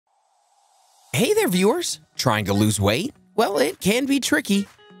Hey there, viewers! Trying to lose weight? Well, it can be tricky,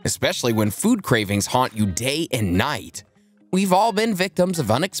 especially when food cravings haunt you day and night. We've all been victims of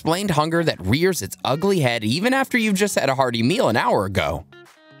unexplained hunger that rears its ugly head even after you've just had a hearty meal an hour ago.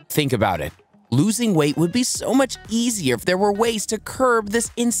 Think about it. Losing weight would be so much easier if there were ways to curb this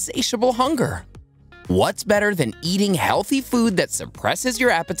insatiable hunger. What's better than eating healthy food that suppresses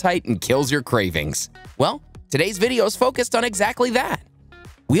your appetite and kills your cravings? Well, today's video is focused on exactly that.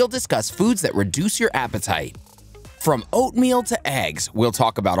 We'll discuss foods that reduce your appetite. From oatmeal to eggs, we'll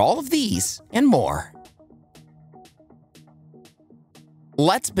talk about all of these and more.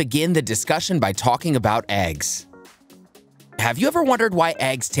 Let's begin the discussion by talking about eggs. Have you ever wondered why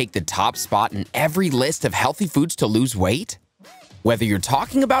eggs take the top spot in every list of healthy foods to lose weight? Whether you're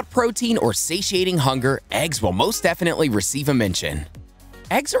talking about protein or satiating hunger, eggs will most definitely receive a mention.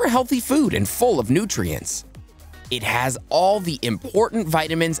 Eggs are a healthy food and full of nutrients. It has all the important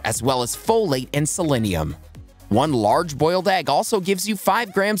vitamins as well as folate and selenium. One large boiled egg also gives you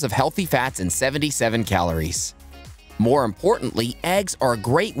 5 grams of healthy fats and 77 calories. More importantly, eggs are a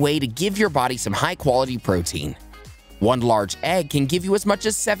great way to give your body some high-quality protein. One large egg can give you as much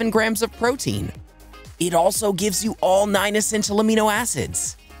as 7 grams of protein. It also gives you all 9 essential amino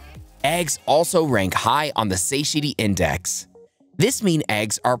acids. Eggs also rank high on the satiety index. This means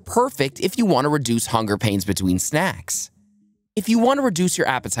eggs are perfect if you want to reduce hunger pains between snacks. If you want to reduce your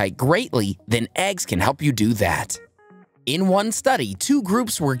appetite greatly, then eggs can help you do that. In one study, 2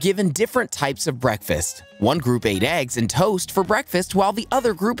 groups were given different types of breakfast. One group ate eggs and toast for breakfast while the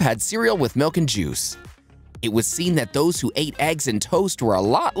other group had cereal with milk and juice. It was seen that those who ate eggs and toast were a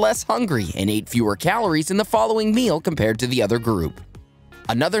lot less hungry and ate fewer calories in the following meal compared to the other group.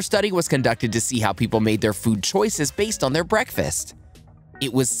 Another study was conducted to see how people made their food choices based on their breakfast.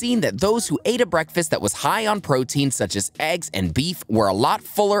 It was seen that those who ate a breakfast that was high on protein such as eggs and beef were a lot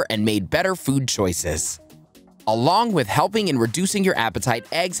fuller and made better food choices. Along with helping in reducing your appetite,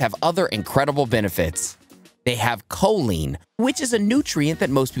 eggs have other incredible benefits. They have choline, which is a nutrient that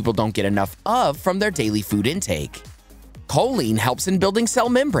most people don't get enough of from their daily food intake. Choline helps in building cell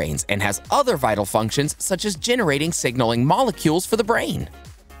membranes and has other vital functions such as generating signaling molecules for the brain.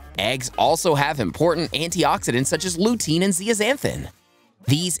 Eggs also have important antioxidants such as lutein and zeaxanthin.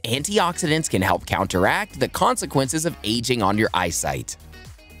 These antioxidants can help counteract the consequences of aging on your eyesight.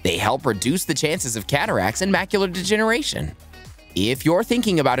 They help reduce the chances of cataracts and macular degeneration. If you're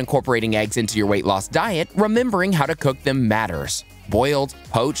thinking about incorporating eggs into your weight loss diet, remembering how to cook them matters. Boiled,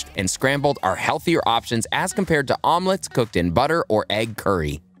 poached, and scrambled are healthier options as compared to omelets cooked in butter or egg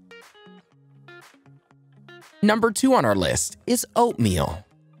curry. Number 2 on our list is oatmeal.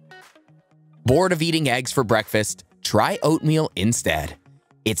 Bored of eating eggs for breakfast? Try oatmeal instead.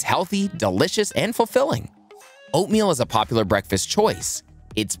 It's healthy, delicious, and fulfilling. Oatmeal is a popular breakfast choice.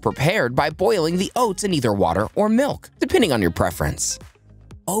 It's prepared by boiling the oats in either water or milk, depending on your preference.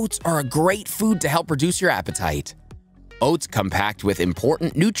 Oats are a great food to help reduce your appetite. Oats come packed with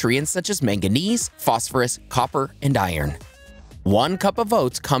important nutrients such as manganese, phosphorus, copper, and iron. 1 cup of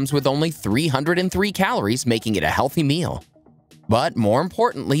oats comes with only 303 calories, making it a healthy meal. But more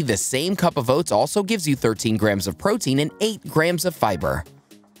importantly, the same cup of oats also gives you 13 grams of protein and 8 grams of fiber.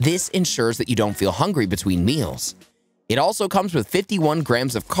 This ensures that you don't feel hungry between meals. It also comes with 51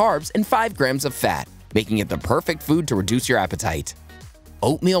 grams of carbs and 5 grams of fat, making it the perfect food to reduce your appetite.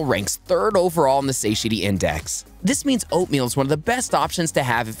 Oatmeal ranks 3rd overall in the satiety index. This means oatmeal is one of the best options to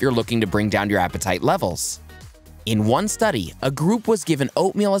have if you're looking to bring down your appetite levels. In one study, a group was given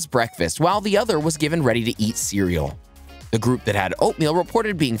oatmeal as breakfast while the other was given ready-to-eat cereal. The group that had oatmeal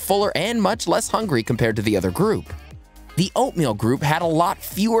reported being fuller and much less hungry compared to the other group. The oatmeal group had a lot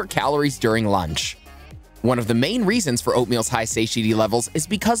fewer calories during lunch. One of the main reasons for oatmeal's high satiety levels is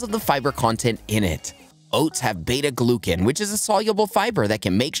because of the fiber content in it. Oats have beta-glucan, which is a soluble fiber that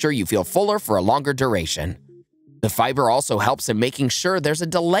can make sure you feel fuller for a longer duration. The fiber also helps in making sure there's a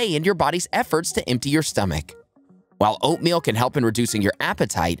delay in your body's efforts to empty your stomach. While oatmeal can help in reducing your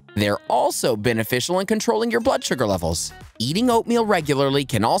appetite, they're also beneficial in controlling your blood sugar levels. Eating oatmeal regularly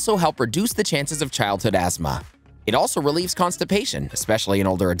can also help reduce the chances of childhood asthma. It also relieves constipation, especially in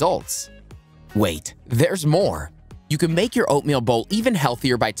older adults. Wait, there's more. You can make your oatmeal bowl even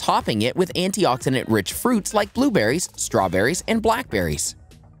healthier by topping it with antioxidant-rich fruits like blueberries, strawberries, and blackberries.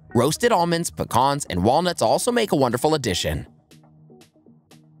 Roasted almonds, pecans, and walnuts also make a wonderful addition.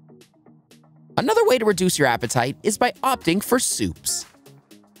 Another way to reduce your appetite is by opting for soups.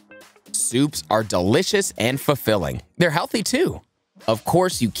 Soups are delicious and fulfilling. They're healthy too. Of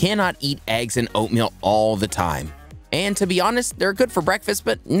course, you cannot eat eggs and oatmeal all the time. And to be honest, they're good for breakfast,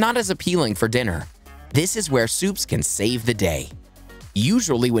 but not as appealing for dinner. This is where soups can save the day.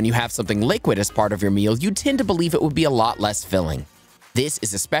 Usually, when you have something liquid as part of your meal, you tend to believe it would be a lot less filling. This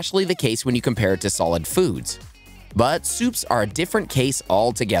is especially the case when you compare it to solid foods. But soups are a different case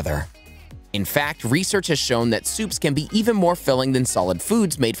altogether. In fact, research has shown that soups can be even more filling than solid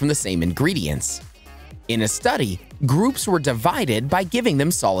foods made from the same ingredients. In a study, groups were divided by giving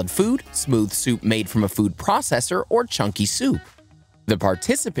them solid food, smooth soup made from a food processor, or chunky soup. The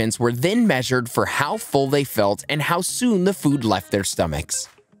participants were then measured for how full they felt and how soon the food left their stomachs.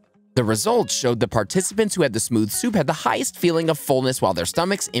 The results showed the participants who had the smooth soup had the highest feeling of fullness while their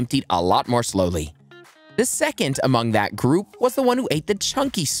stomachs emptied a lot more slowly. The second among that group was the one who ate the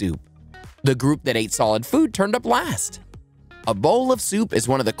chunky soup. The group that ate solid food turned up last. A bowl of soup is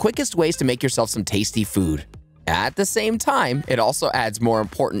one of the quickest ways to make yourself some tasty food. At the same time, it also adds more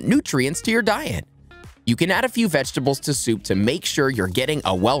important nutrients to your diet. You can add a few vegetables to soup to make sure you're getting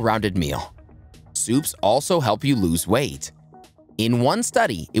a well-rounded meal. Soups also help you lose weight. In one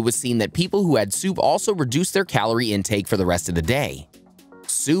study, it was seen that people who had soup also reduced their calorie intake for the rest of the day.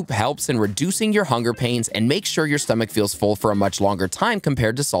 Soup helps in reducing your hunger pains and makes sure your stomach feels full for a much longer time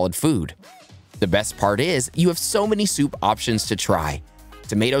compared to solid food. The best part is, you have so many soup options to try.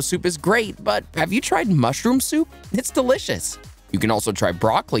 Tomato soup is great, but have you tried mushroom soup? It's delicious. You can also try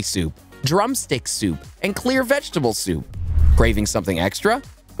broccoli soup, drumstick soup, and clear vegetable soup. Craving something extra?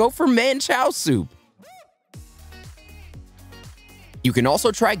 Go for manchow soup. You can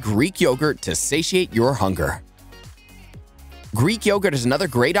also try Greek yogurt to satiate your hunger. Greek yogurt is another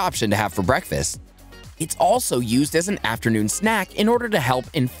great option to have for breakfast. It's also used as an afternoon snack in order to help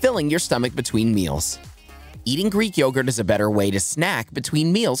in filling your stomach between meals. Eating Greek yogurt is a better way to snack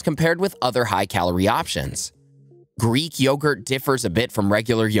between meals compared with other high-calorie options. Greek yogurt differs a bit from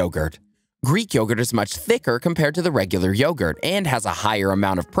regular yogurt. Greek yogurt is much thicker compared to the regular yogurt and has a higher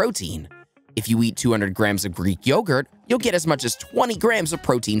amount of protein. If you eat 200 grams of Greek yogurt, you'll get as much as 20 grams of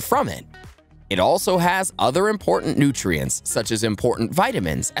protein from it. It also has other important nutrients, such as important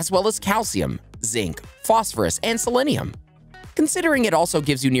vitamins, as well as calcium, zinc, phosphorus, and selenium. Considering it also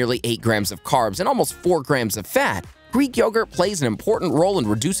gives you nearly 8 grams of carbs and almost 4 grams of fat, Greek yogurt plays an important role in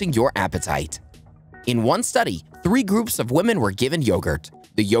reducing your appetite. In one study, 3 groups of women were given yogurt.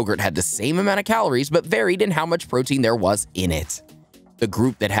 The yogurt had the same amount of calories but varied in how much protein there was in it. The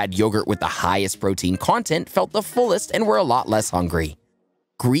group that had yogurt with the highest protein content felt the fullest and were a lot less hungry.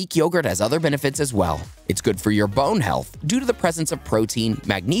 Greek yogurt has other benefits as well. It's good for your bone health due to the presence of protein,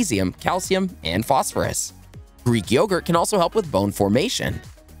 magnesium, calcium, and phosphorus. Greek yogurt can also help with bone formation.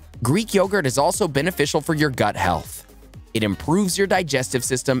 Greek yogurt is also beneficial for your gut health. It improves your digestive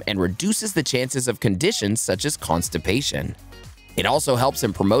system and reduces the chances of conditions such as constipation. It also helps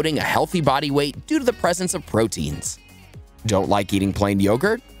in promoting a healthy body weight due to the presence of proteins. Don't like eating plain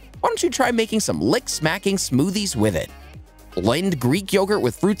yogurt? Why don't you try making some lick-smacking smoothies with it? Blend Greek yogurt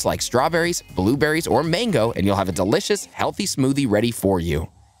with fruits like strawberries, blueberries, or mango, and you'll have a delicious, healthy smoothie ready for you.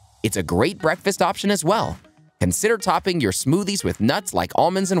 It's a great breakfast option as well. Consider topping your smoothies with nuts like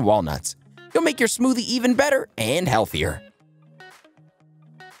almonds and walnuts. You'll make your smoothie even better and healthier.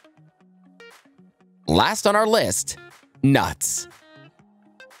 Last on our list, nuts.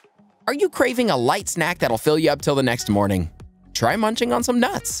 Are you craving a light snack that'll fill you up till the next morning? Try munching on some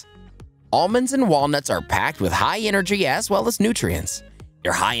nuts. Almonds and walnuts are packed with high energy as well as nutrients.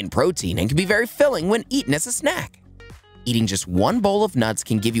 They're high in protein and can be very filling when eaten as a snack. Eating just one bowl of nuts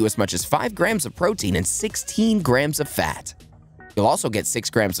can give you as much as 5 grams of protein and 16 grams of fat. You'll also get 6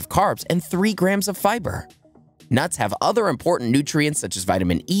 grams of carbs and 3 grams of fiber. Nuts have other important nutrients such as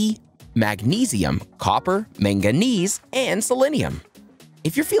vitamin E, magnesium, copper, manganese, and selenium.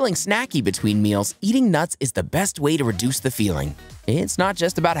 If you're feeling snacky between meals, eating nuts is the best way to reduce the feeling. It's not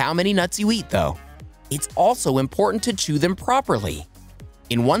just about how many nuts you eat, though. It's also important to chew them properly.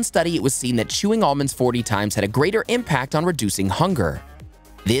 In one study, it was seen that chewing almonds 40 times had a greater impact on reducing hunger.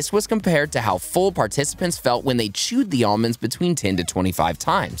 This was compared to how full participants felt when they chewed the almonds between 10 to 25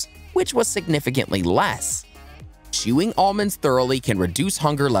 times, which was significantly less. Chewing almonds thoroughly can reduce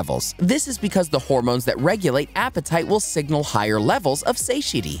hunger levels. This is because the hormones that regulate appetite will signal higher levels of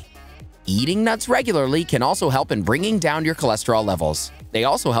satiety. Eating nuts regularly can also help in bringing down your cholesterol levels. They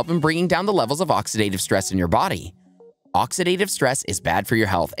also help in bringing down the levels of oxidative stress in your body. Oxidative stress is bad for your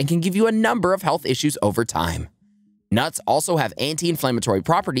health and can give you a number of health issues over time. Nuts also have anti-inflammatory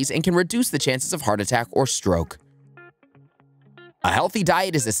properties and can reduce the chances of heart attack or stroke. A healthy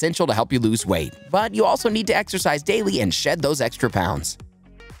diet is essential to help you lose weight, but you also need to exercise daily and shed those extra pounds.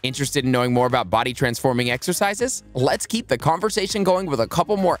 Interested in knowing more about body-transforming exercises? Let's keep the conversation going with a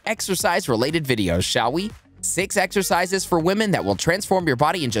couple more exercise-related videos, shall we? 6 exercises for women that will transform your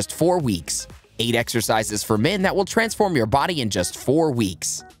body in just 4 weeks. 8 exercises for men that will transform your body in just 4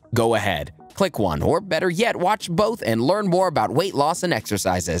 weeks. Go ahead, click one, or better yet, watch both and learn more about weight loss and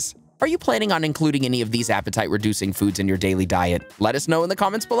exercises. Are you planning on including any of these appetite-reducing foods in your daily diet? Let us know in the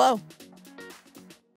comments below.